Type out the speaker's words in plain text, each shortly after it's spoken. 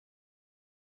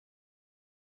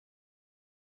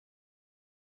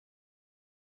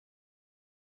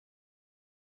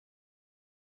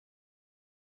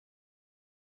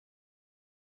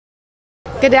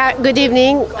Good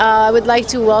evening. I would like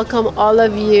to welcome all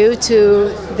of you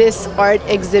to this art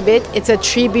exhibit. It's a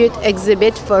tribute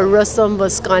exhibit for Rostom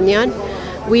Voskanian.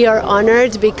 We are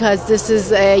honored because this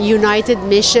is a united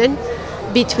mission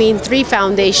between three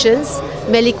foundations: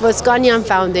 Melik Voskanian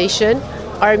Foundation,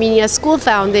 Armenia School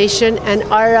Foundation, and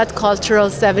Ararat Cultural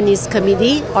 70s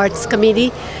Committee, Arts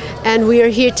Committee. And we are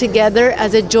here together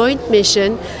as a joint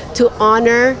mission to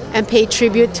honor and pay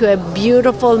tribute to a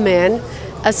beautiful man,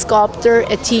 a sculptor,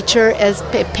 a teacher, a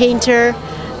painter,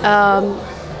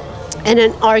 and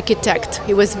an architect.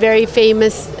 He was very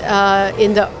famous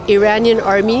in the Iranian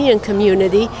Armenian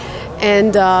community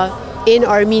and in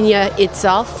Armenia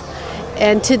itself.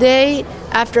 And today,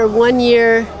 after 1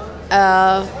 year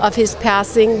of his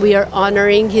passing, we are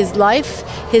honoring his life,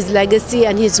 his legacy,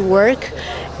 and his work.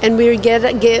 And we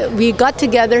got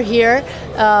together here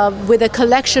with a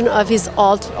collection of his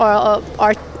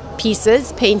art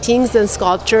pieces, paintings, and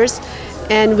sculptures.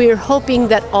 And we're hoping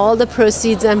that all the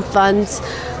proceeds and funds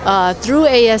through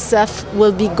ASF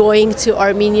will be going to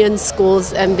Armenian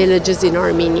schools and villages in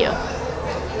Armenia.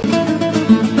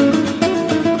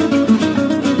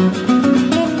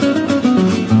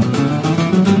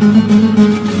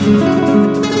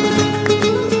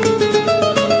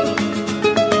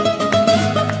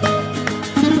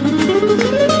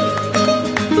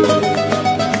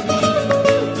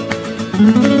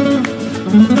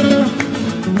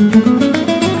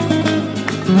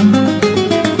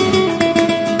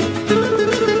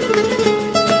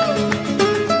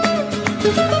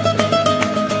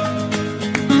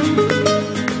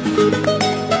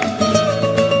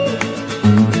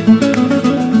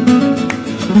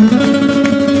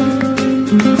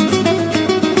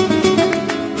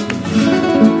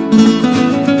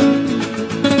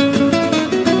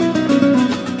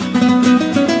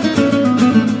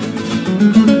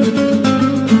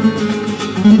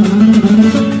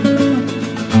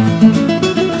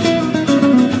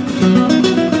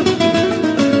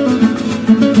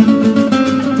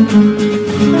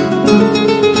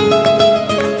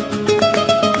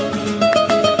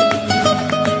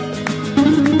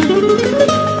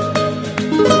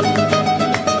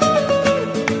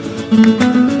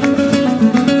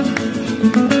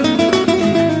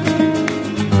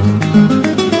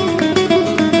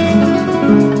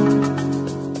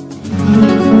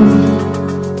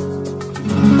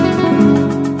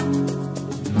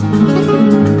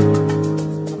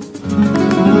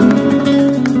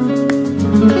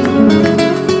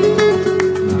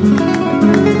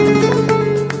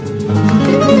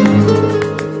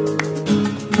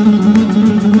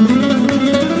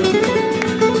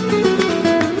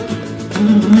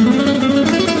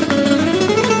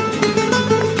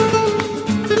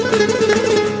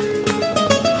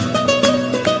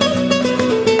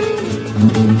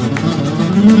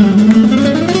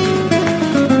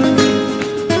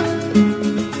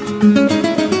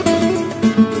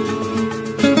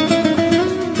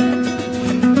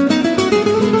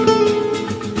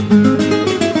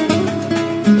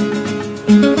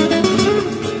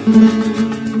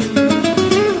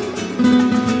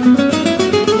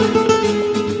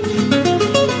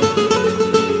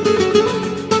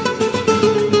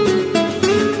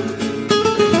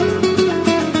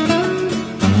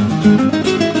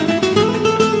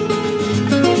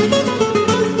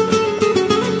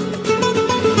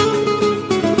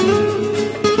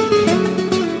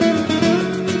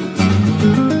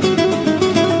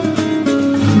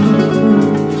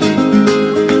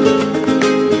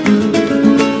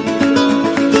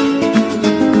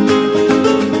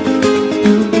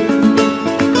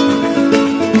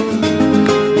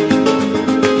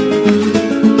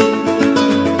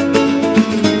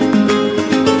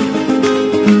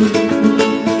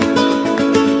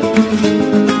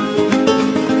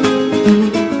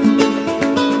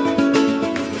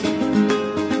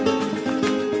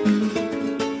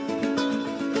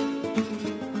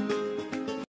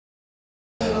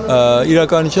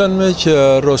 Իրականության մեջ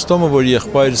Ռոստոմը, որ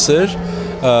եղբայրս էր,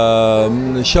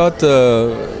 շատ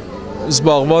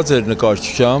զբաղված էր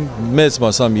նկարչությամբ, մեծ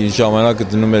մասամբ իր ժամանակը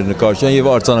դնում էր նկարչության եւ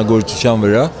արձանագործության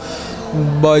վրա,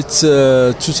 բայց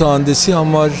ցուցահանդեսի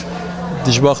համար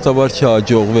դժբախտաբար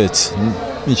չհաջողվեց,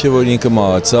 ինչեւ որ ինքը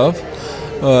մահացավ,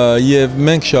 եւ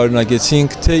մենք շարունակեցինք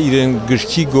թե իրեն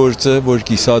գրքի գործը, որ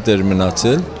կիսատ էր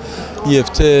մնացել,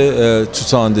 եւ թե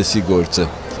ցուցահանդեսի գործը։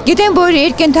 Գիտեմ, որ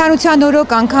երկենթանության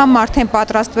օրոք անգամ արդեն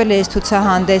պատրաստվել է այս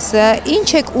ցուցահանդեսը, ինչ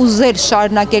եք ուզել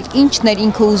շարունակել, ինչն էր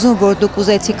ինքը ուզում, որ դուք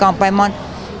ուզեցիք անպայման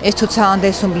այս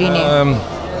ցուցահանդեսում լինի։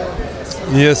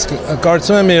 Ես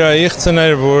կարծում եմ իր իղծն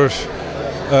էր, որ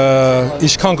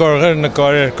ինչքան կարող էր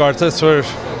նկարել, կարծես որ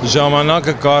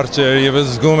ժամանակը կարճ էր եւ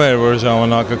զգում էր որ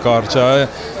ժամանակը կարճ է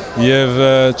եւ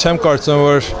չեմ կարծում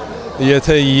որ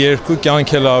եթե երկու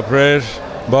կյանք էլ ապրեր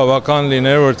բավական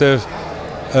լիներ որտեվ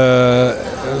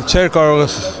չէր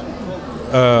կարող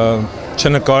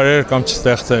չնկարեր կամ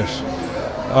չստեղծեր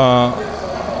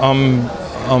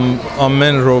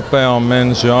ամեն րոպե ամեն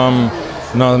ժամ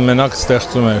նա մենակ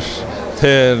ստեղծում էր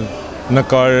թե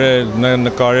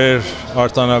նկարեր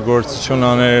արտանագործություն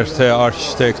աներ թե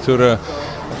արխիտեկտուրը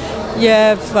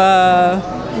Եվ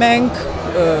մենք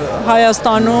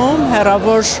Հայաստանում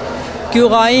հեռավոր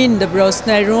գյուղային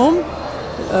դպրոցներում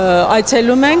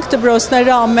այցելում ենք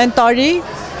դպրոցները ամեն տարի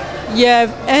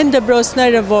եւ այն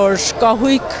դպրոցները որ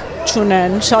կահույք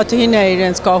չունեն շատ հին է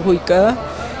իրենց կահույքը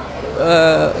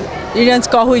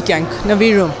իրենց կահույք ենք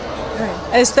նվիրում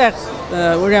այստեղ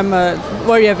ուրեմն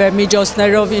որևէ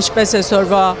միջոցներով ինչպես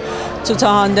այսօրվա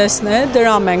ցուցահանդեսն է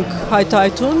դրամ ենք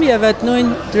հայթայթում եւ այդ նույն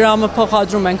դրամը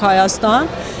փոխադրում ենք Հայաստան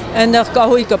այնտեղ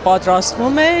կահույքը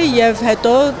պատրաստվում է եւ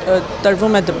հետո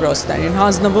տրվում է դպրոցներին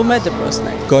հանձնվում է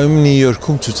դպրոցներին Գայում Նյու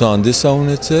Յորքում ցուցահանդես ա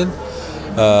ունեցել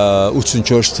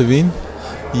 84 թվին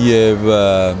եւ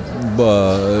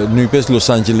նույնպես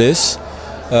Լոս Անջելես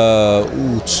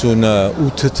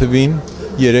 88 թվին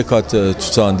 3 հատ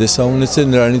ցուցահանդես ա ունեցել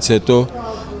նրանից հետո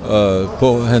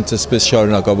հենց այսպես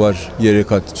շարունակաբար 3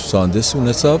 հատ ցուցահանդես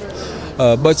ունեցավ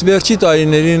բայց վերջի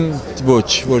տարիներին ոչ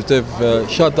որտեվ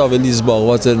շատ ավելի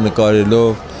զբաղված էր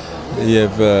նկարելով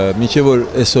եւ միջև որ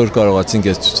այսօր կարողացինք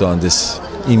այս ցուցահանդես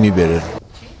իմի բերել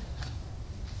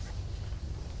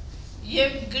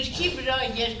Եվ գրքի վրա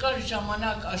երկար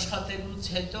ժամանակ աշխատելուց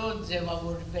հետո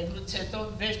ձևավորվելուց հետո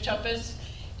վերջապես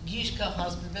գիրքը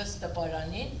հանձնվեց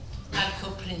տպարանին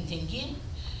ալքոփրինտինգին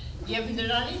եւ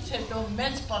նրանից հետո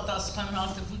մեծ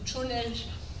պատասխանատվություն էր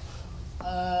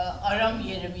Արամ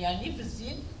Երեմյանի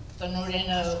վզին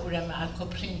տնօրենը ուրեմն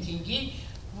ալքոփրինտինգի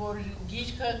որ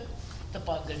գիրքը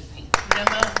տպագրվի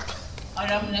ուրեմն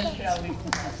Արամն է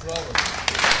հրավիրում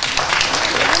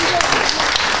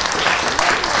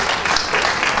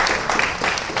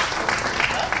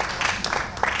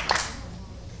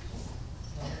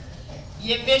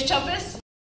Եվ վերջապես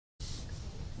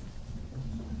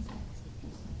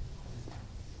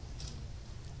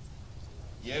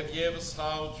Եվ եւս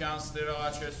խաղության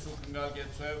ստերաղաչեսու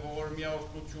կնգալգեցու է ողորմյա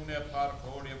օրդություն է պարկ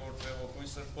հոր և որդևոքույն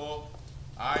սրպո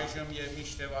այժմ և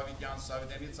միշտ Ավիդյան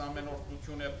Սավիդենից ամեն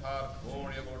օրդություն է պարկ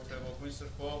հոր և որդևոքույն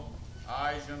սրպո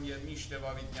այժմ և միշտ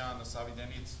Ավիդյան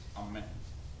Սավիդենից ամեն